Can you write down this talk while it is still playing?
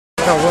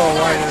a little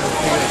light in the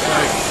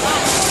PSA.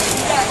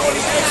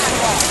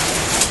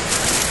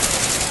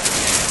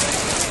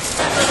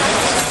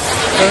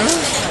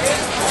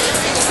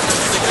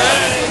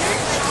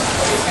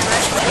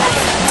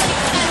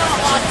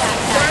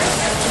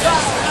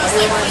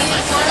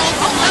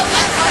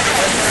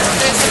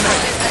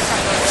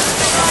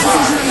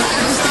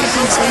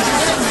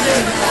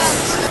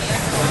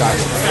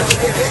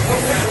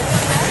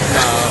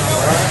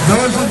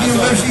 Those of you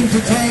wishing to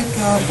take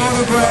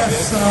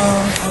photographs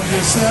of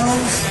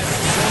yourselves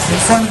in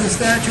front of the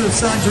statue of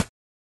Sergeant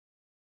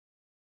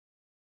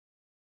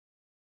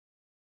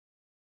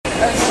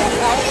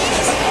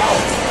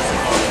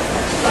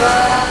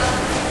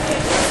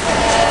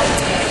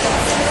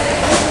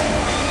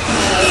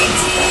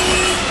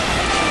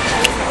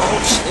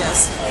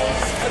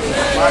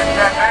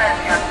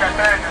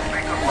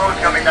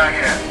coming down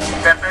here.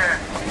 Step in.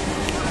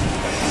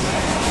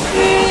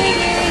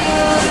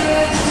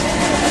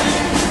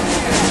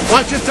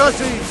 Watch your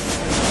tussie.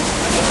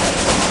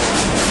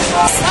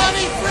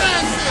 Sonny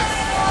Francis.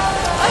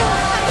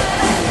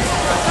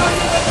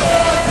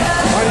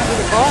 Right into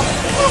the car.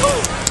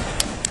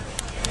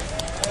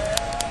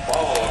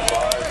 Followed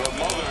by the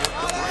mother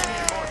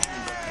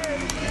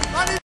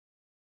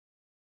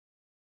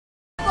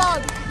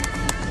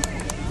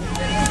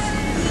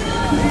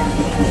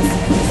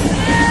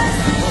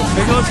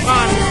There goes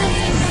Connie.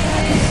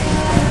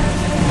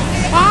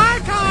 Hi,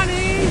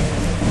 Connie.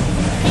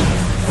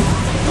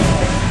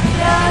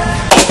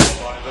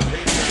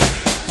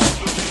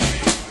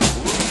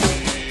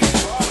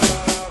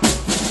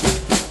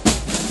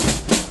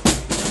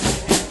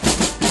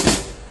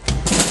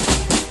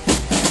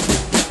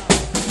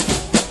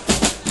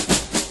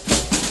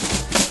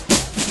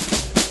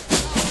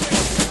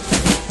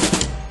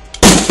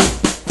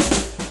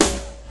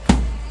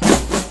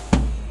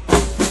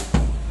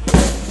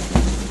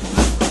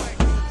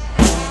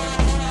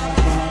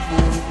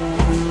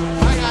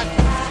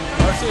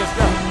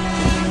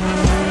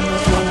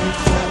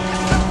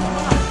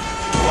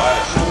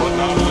 Last but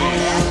not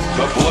least,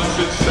 the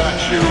blessed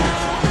statue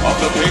of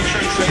the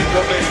patron saint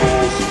of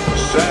Naples,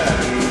 San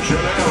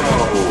Gennaro.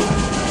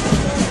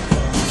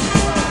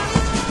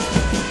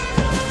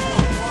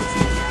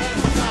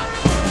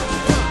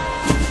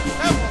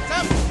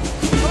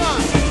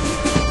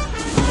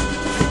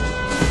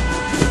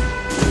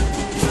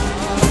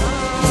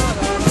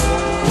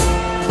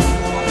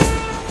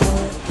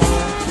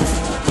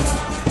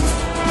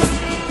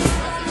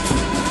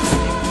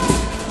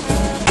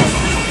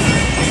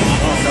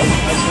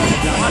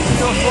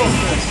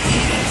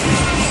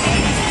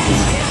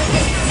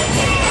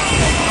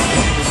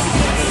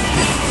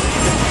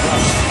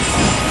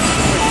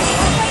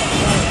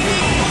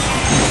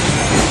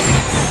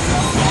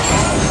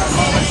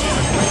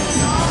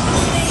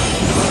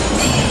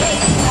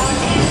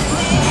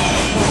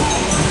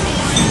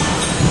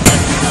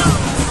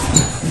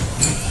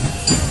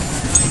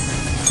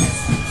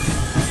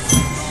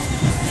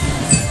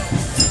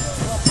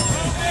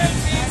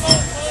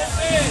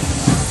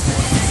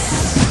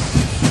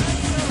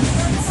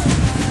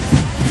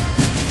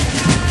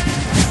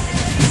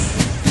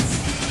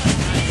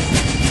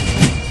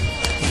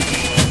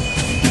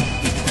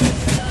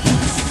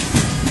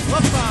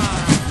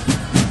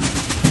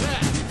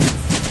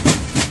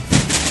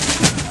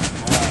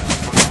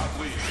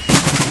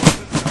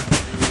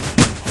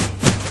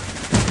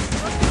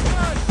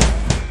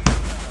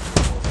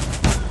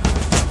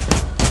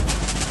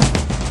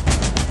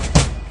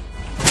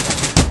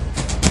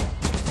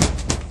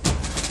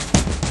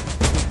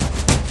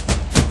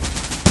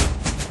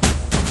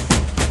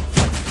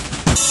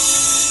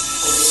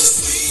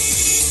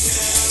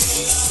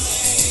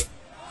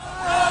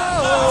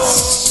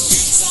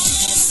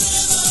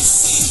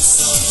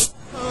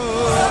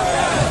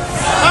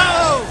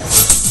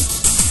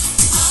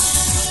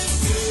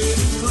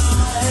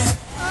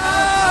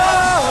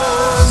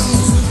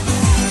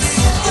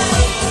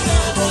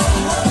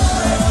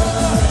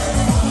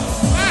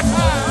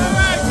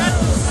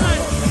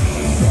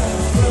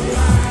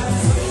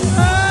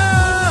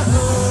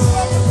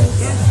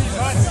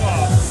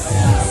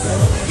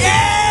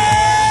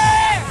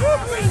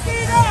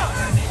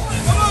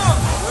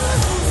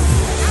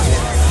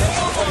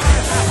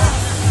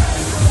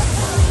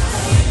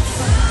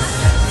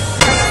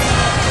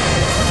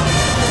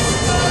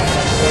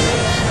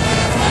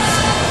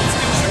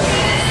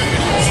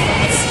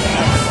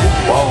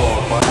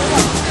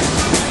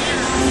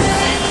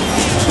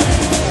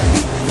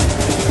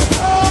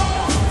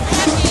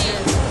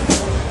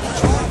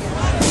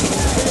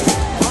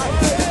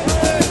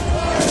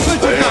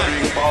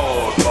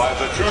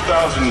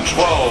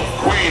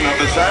 Queen of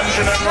the San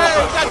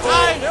Gennaro Festival,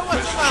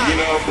 Miss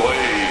Gina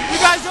Blaze. You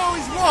guys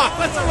always walk.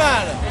 What's the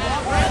matter?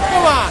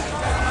 Come on.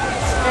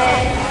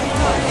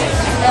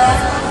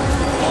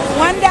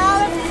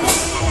 $1.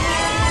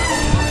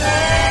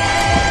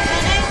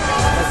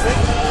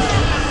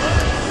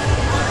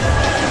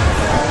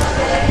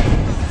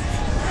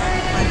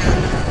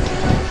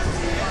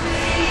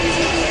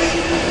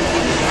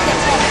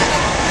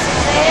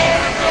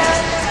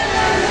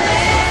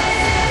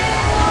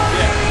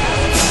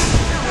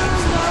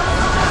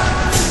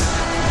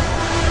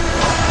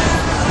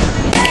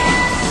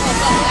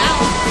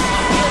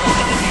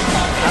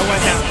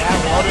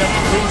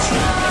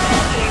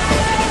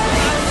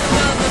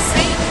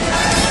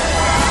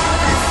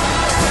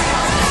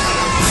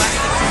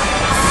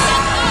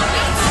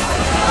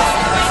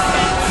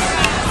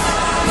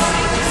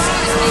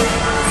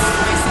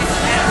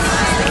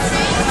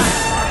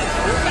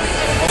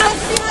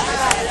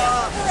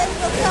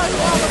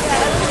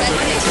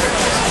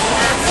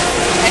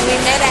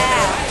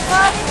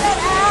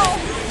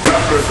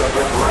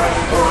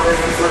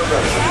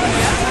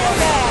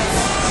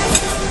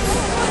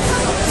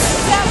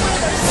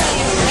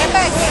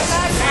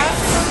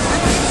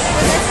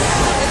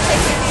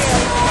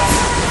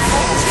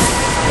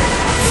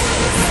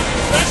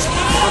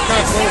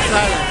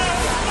 Saturday.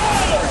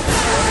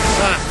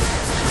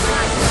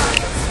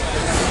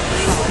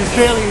 She's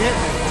barely hit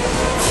me.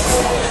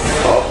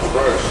 Up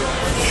first,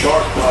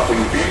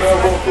 sharp-popping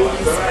female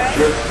vocalist and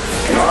actress,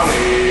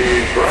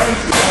 Connie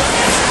Francis.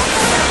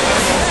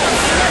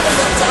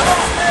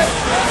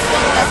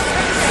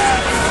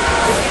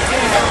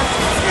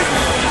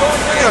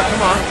 Yeah,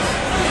 come on.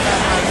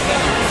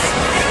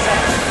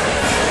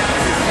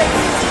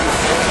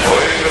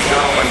 Ladies and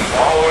gentlemen,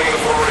 following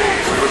the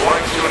parade, we would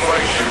like to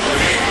invite you to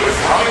meet with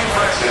Connie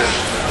Francis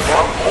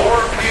from 4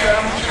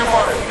 p.m. to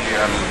 5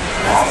 p.m.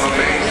 on the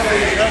main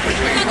stage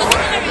between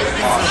Grand and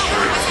Mott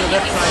Street.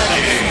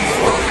 Seating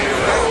will be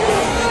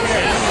available.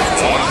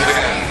 Once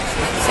again.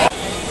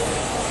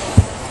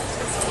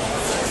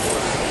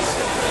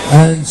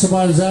 And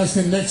somebody's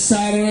asking, next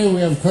Saturday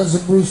we have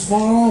Cousin Bruce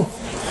Morrow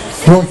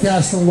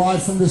broadcasting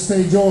live from the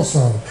stage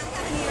also.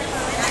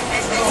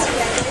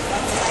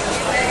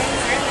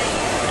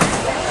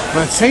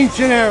 But St.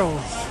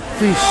 Gennaro's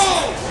feast.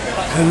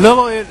 And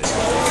little it.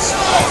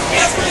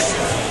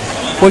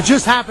 What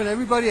just happened,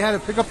 everybody had to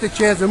pick up their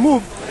chairs and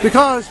move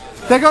because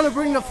they're going to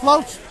bring the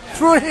floats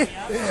through here.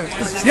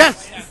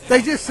 Yes,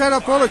 they just set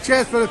up all the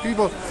chairs for the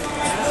people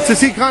to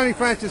see Connie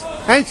Francis.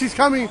 And she's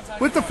coming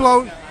with the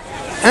float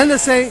and the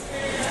St.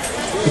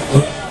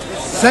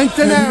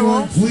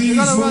 Gennaro. Please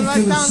They're going to run move right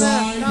to the down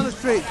side. there, down the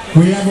street.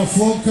 We have a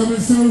float coming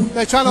through.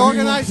 They're trying to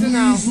organize it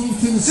now.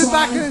 Sit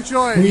back and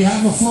enjoy it. We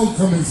have a float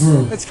coming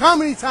through. It's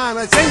comedy time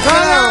at St.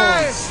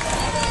 Gennaro.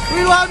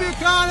 We love you,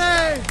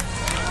 Connie.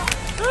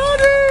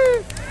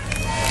 Connie.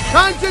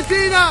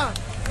 Concertina.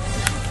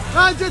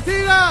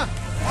 Concertina.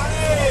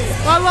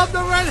 I love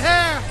the red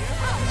hair.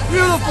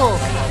 Beautiful.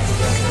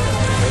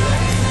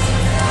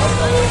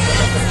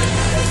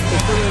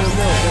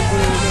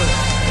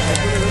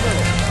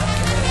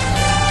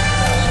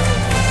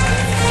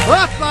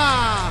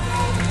 Hoppa!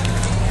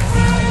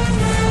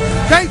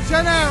 St.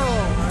 Gennaro.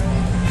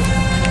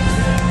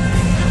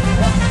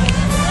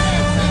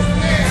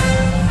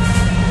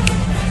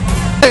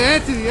 Hey,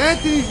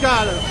 Anthony's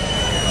got her.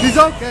 She's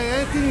okay,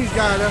 Anthony's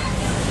got her.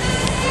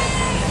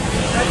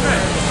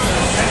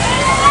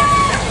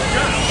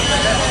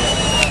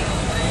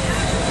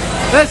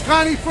 There's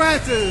Connie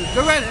Francis,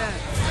 the redhead.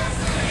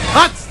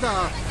 Hot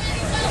stuff.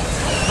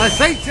 At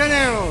St.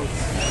 Gennaro's.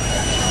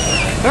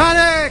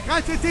 Connie,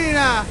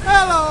 Concertina,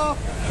 hello.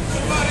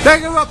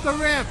 Take her up the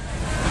ramp.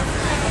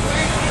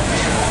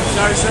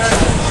 Sorry, sir.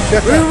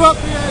 Bring her up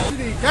the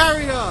Anthony,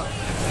 carry her.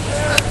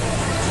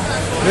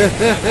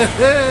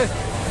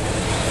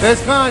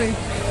 There's Connie.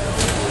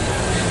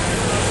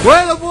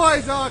 Where the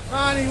boys are,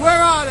 Connie?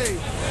 Where are they?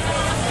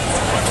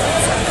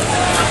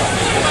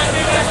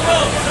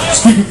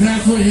 Let's keep it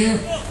pathway here.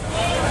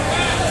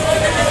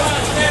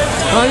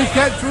 Connie's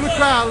getting through the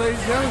crowd, ladies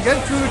and gentlemen.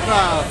 Getting through the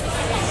crowd.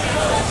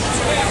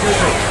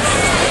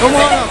 Come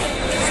on up.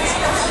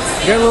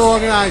 Get a little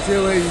organized here,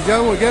 ladies and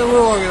gentlemen. We're getting a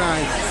little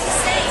organized.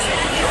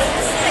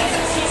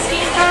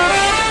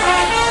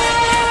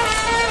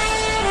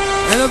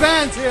 And the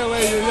band's here,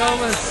 ladies and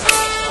gentlemen.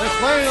 They're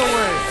playing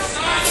away.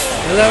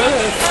 And there it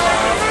is.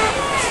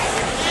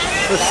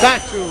 The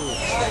statue.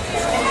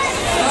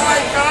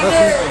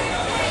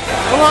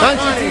 Come on,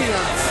 Connie.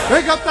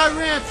 Pick up that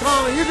ramp,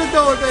 Connie. You can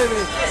do it,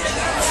 baby.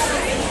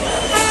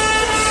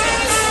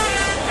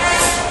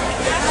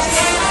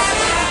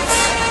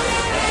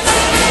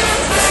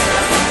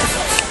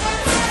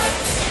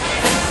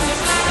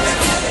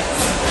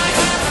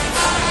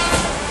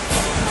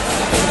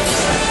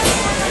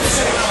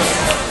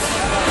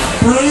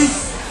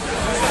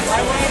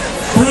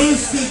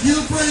 Bruce, did you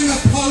bring a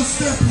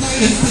poster,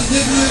 please, to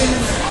give you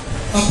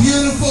a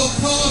beautiful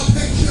color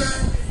picture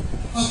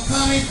of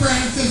Connie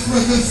Francis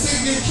with a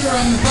signature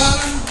on the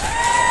bottom?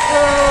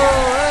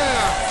 Oh,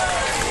 yeah.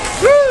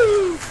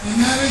 Woo! And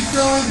that is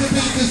going to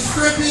be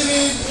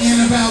distributed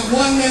in about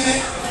 1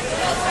 minute.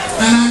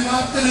 And I'm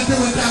not going to do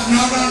it that.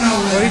 No.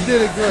 Well, he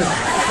did it good.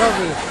 He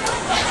covered it.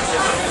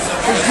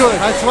 It's good.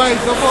 That's why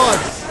he's the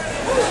boss.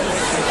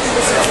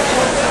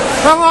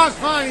 Come on,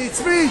 Connie.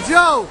 It's me,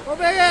 Joe.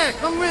 Over here.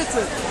 Come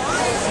visit.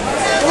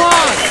 Come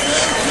on.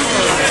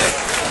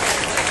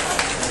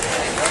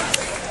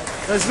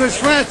 That's Miss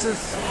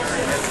Francis.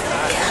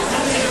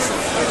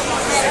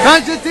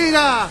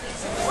 Concertina.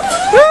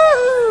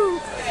 Woo!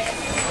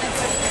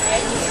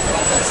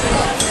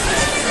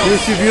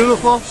 Isn't she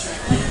beautiful?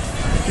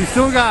 She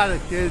still got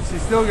it, kids. She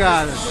still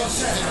got it.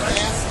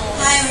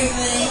 Hi,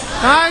 everybody.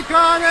 Hi,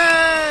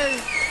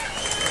 Connie.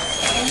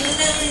 And you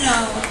never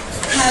know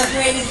how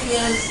great it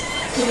feels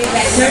to be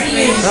back 30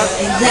 years ago,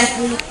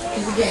 exactly to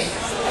the day.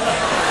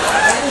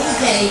 That was the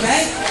day,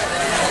 right?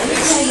 Let me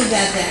tell you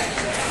about that.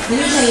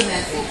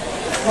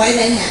 Why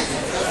that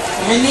happened.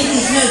 And I made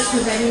these notes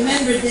because I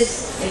remembered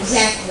this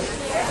exactly.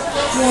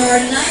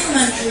 For 9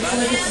 months before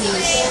the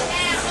feast,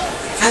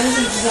 I was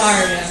in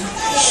Florida.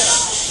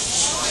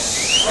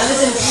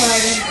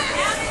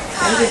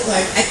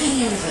 I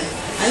can't hear anything.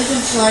 I was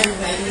in Florida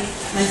writing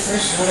my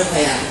first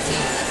autobiography.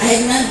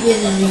 I had not been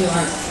in New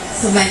York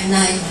for about 9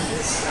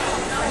 months.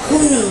 Who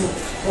knew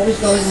what was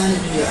going on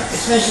in New York,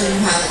 especially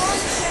in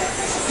politics?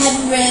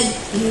 hadn't read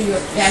the New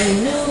York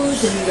Daily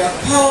News, the New York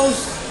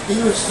Post, the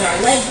North Star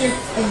Ledger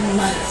in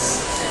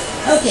months.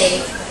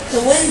 Okay,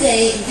 so one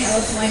day in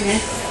California,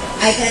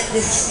 I got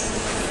this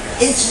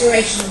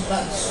inspirational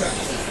bug struck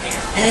me.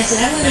 And I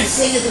said, I'm going to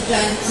sing at the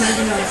John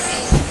GENNARO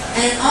Feast.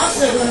 And I'm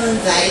also going to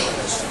invite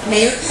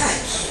Mayor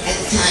Koch at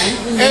the time,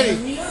 who was in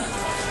New York.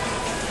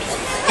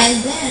 And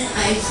then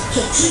I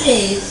took 2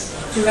 days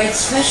to write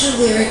special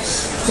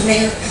lyrics to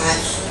Mayor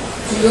Koch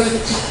to You're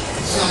the Top,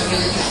 the song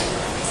You're the Top.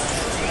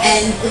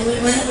 And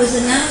when it was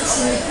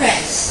announced in the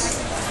press,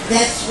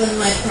 that's when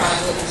my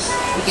problems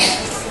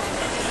began.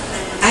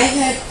 I've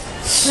had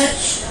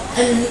such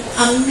an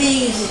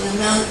amazing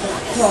amount of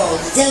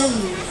calls,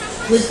 deluged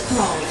with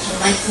calls from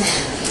my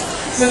family,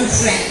 from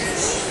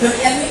friends, from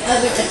every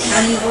other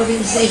Italian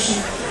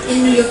organization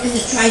in New York, in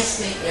the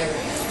tri-state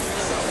area,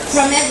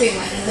 from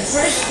everyone. And the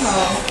first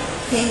call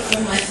came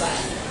from my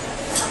father.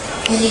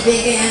 And he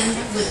began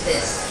with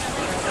this: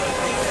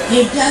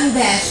 "You dumb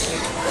bastard."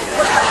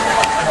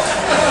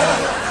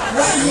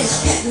 What are his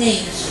pet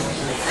names for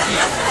me?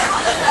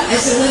 I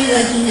said, "What did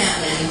I do now,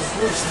 Daddy?"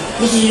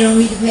 He said, "You don't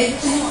read the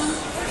papers anymore?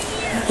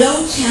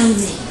 Don't tell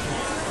me.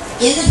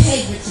 In the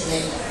paper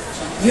today,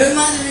 your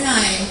mother and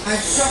I are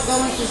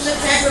going through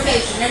such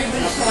aggravation,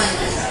 everybody's calling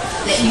us,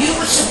 that you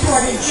would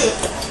support a Jew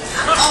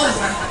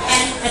over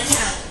an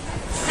Italian."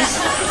 I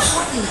said, "What are you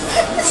talking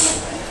about?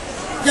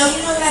 Don't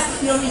you know about,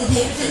 you don't read the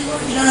papers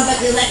anymore? You don't know about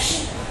the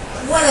election?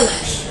 What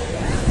election?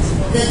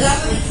 The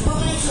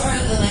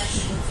gubernatorial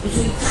election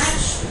between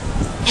Koch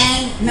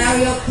and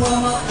Mario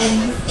Cuomo,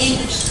 and in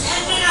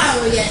an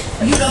hour yet,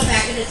 you go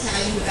back in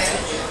Italian, you back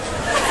in Jew."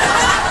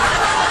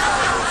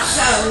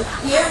 So,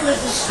 here was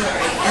the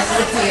story as it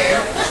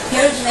appeared.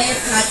 Here's Mayor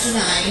Koch and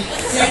I,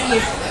 30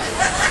 years ago.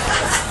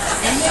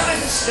 And here was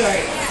the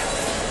story.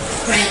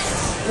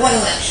 Francis, what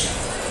election?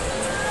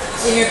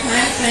 Senator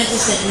Connie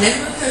Francis said it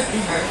never occurred to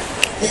her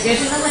that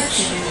there's an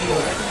election in New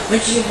York when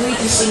she agreed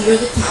to sing You're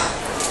the Top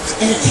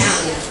in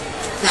Italian,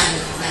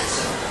 not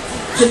so,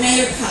 to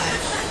Mayor Koch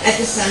at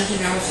the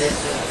GENNARO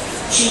Festival.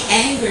 She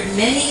angered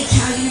many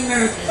Italian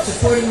Americans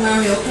supporting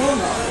Mario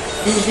Cuomo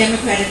in the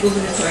Democratic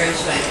gubernatorial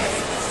primary.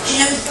 She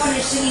never thought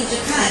her singing to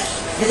Koch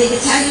at the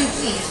Italian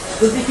feast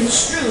would be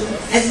construed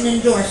as an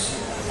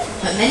endorsement.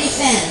 But many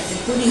fans,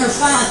 including her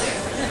father,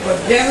 were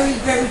very,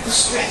 very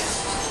distressed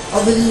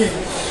over the news.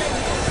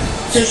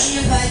 So she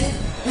invited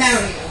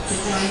Mario to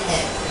join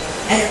Ed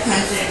at her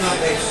concert at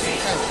Mulberry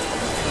Street.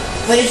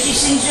 But if she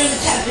sings You're the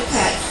Top to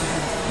Koch,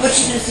 what's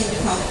she going to sing to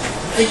Cuomo?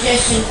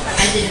 Suggestion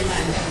I did in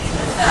my way.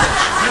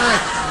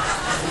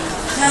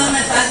 So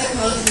my father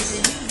called and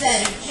said, "You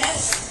better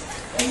just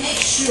make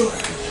sure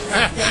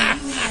that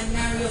you have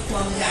Mario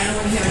Cuomo there. I don't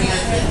want to hear any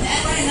other word. I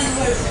want another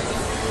word from you."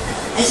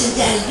 I said,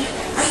 "Daddy,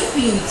 are you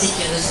being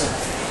ridiculous?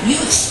 You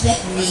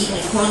expect me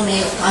to call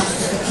Mayor Koch and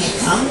say, can't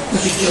come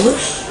because you're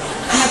Jewish?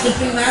 I have to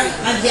bring Mario,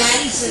 my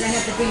daddy said I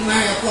have to bring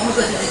Mario Cuomo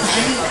because it's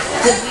Italian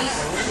to be.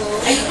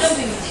 Are you don't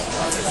be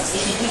ridiculous?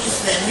 He said, you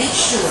just better make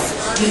sure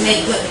you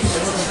make good because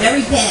it looks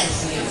very bad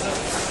for you."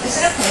 I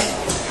said, "Okay,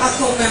 I'll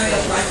call Mario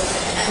Koch.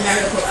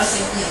 I'll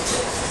sing him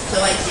too." So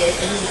I did,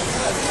 and he didn't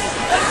come.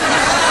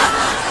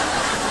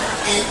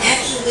 And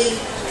actually,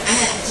 I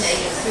have to tell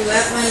you,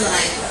 throughout my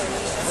life,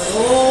 with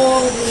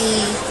all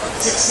the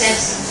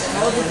successes and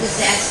all the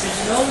disasters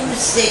and all the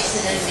mistakes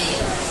that I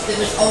made, there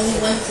was only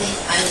one thing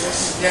I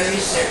was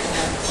very certain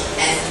of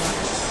and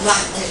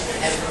locked in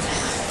forever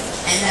now.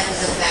 And that was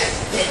the fact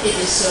that it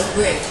is so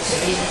great to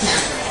be in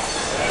town.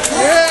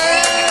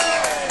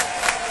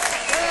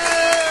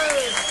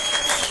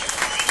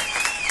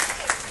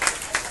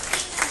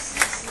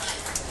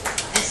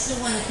 I still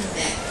want to come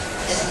back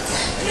as an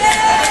Italian.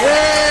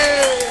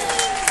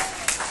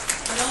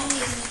 But only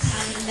as an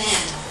Italian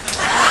man.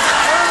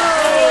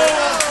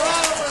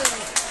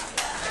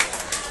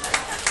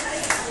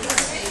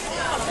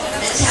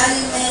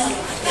 Italian men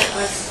that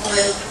are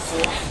spoiled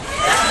for.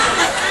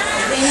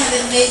 They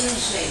haven't made them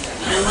straight.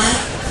 You know why?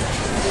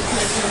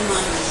 Because their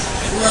mothers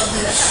love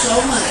them so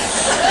much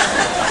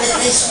that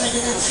they spend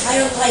an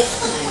entire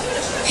lifetime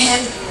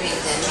pampering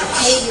them and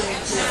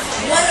catering to them.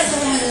 What other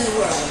woman in the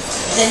world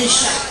is any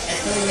shocked at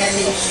doing that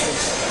many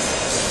shows?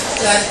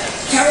 So I'm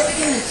terribly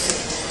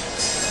convinced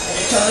that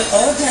I told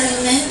all Italian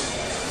men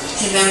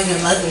should marry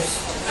their mothers.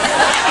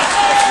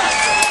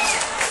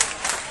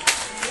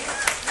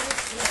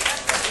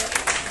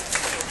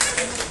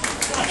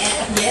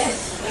 Yes.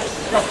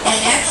 And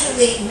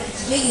actually,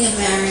 speaking of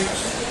marriage,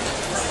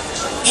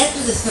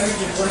 after the third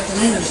divorce,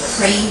 and I was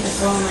praying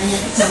before my head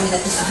to tell me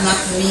that this was not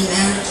for me,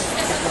 marriage.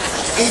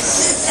 And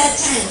since that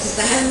time, since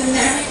I haven't been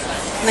married,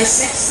 my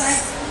sex life,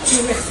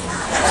 terrific.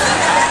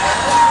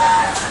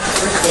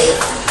 First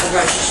date of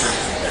Rosh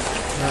Hashanah.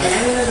 And I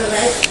remember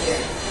last year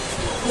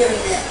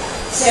hearing that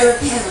Sarah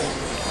Palin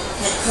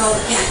had called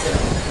the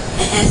Capitol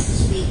and asked to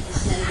speak to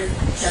Senator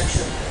Chuck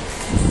Schumer.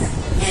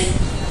 And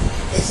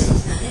they said,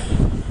 "It's not it.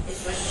 It's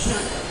Rosh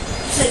Hashanah."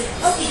 She said,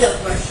 "Okay, don't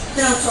rush.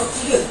 Then I'll talk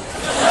to you."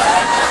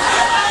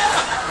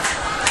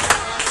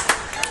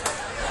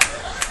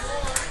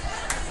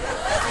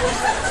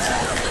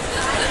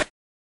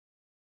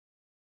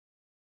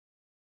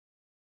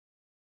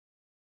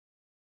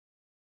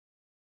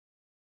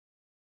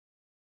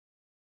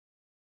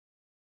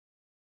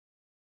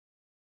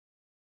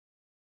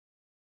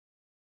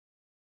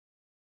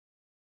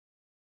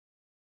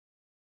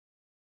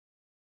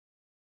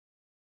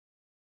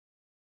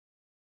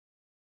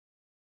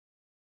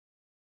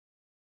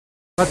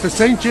 at the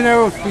St.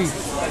 Gennaro's Beach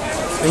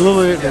in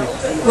Little Italy.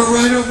 We're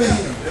right over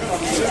here.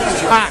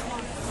 Ah,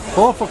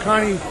 all for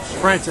Connie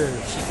Francis.